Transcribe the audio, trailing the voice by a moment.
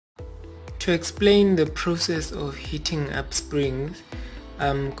To explain the process of heating up springs,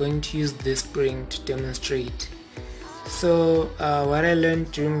 I'm going to use this spring to demonstrate. So what I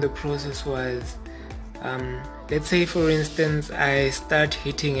learned during the process was, let's say for instance I start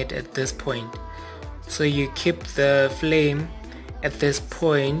heating it at this point. So you keep the flame at this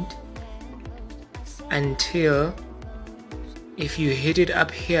point until, if you heat it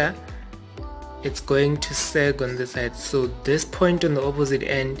up here, it's going to sag on the side. So this point on the opposite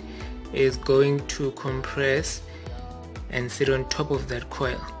end is going to compress and sit on top of that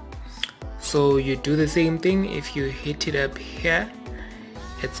coil. So you do the same thing. If you heat it up here,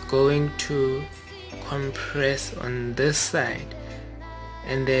 it's going to compress on this side,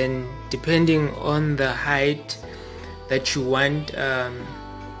 and then depending on the height that you want,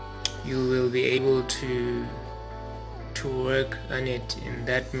 you will be able to work on it in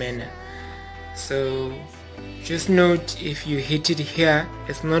that manner. So just note, if you hit it here,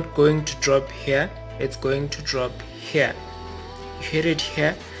 it's not going to drop here, it's going to drop here. If you hit it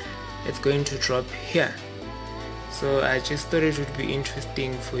here, it's going to drop here. So I just thought it would be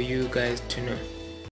interesting for you guys to know.